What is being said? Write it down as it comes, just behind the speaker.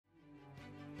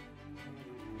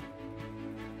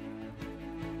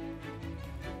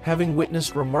having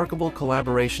witnessed remarkable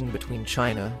collaboration between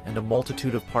China and a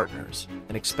multitude of partners,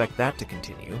 and expect that to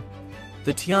continue,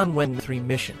 the Tianwen-3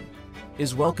 mission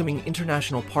is welcoming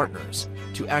international partners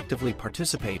to actively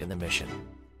participate in the mission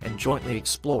and jointly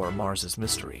explore Mars's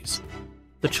mysteries.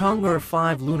 The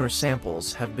Chang'e-5 lunar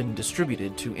samples have been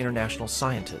distributed to international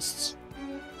scientists.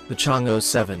 The Chang'e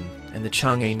 7 and the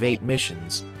Chang'e 8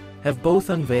 missions have both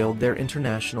unveiled their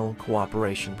international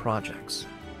cooperation projects.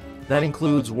 That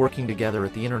includes working together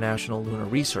at the International Lunar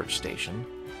Research Station,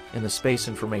 in the Space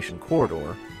Information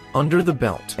Corridor, under the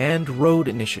Belt and Road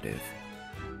Initiative,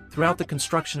 throughout the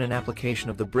construction and application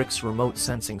of the BRICS Remote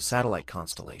Sensing Satellite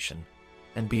Constellation,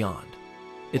 and beyond.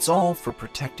 It's all for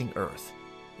protecting Earth,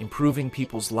 improving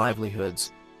people's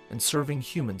livelihoods, and serving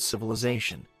human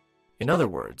civilization. In other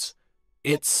words,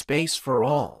 it's space for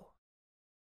all.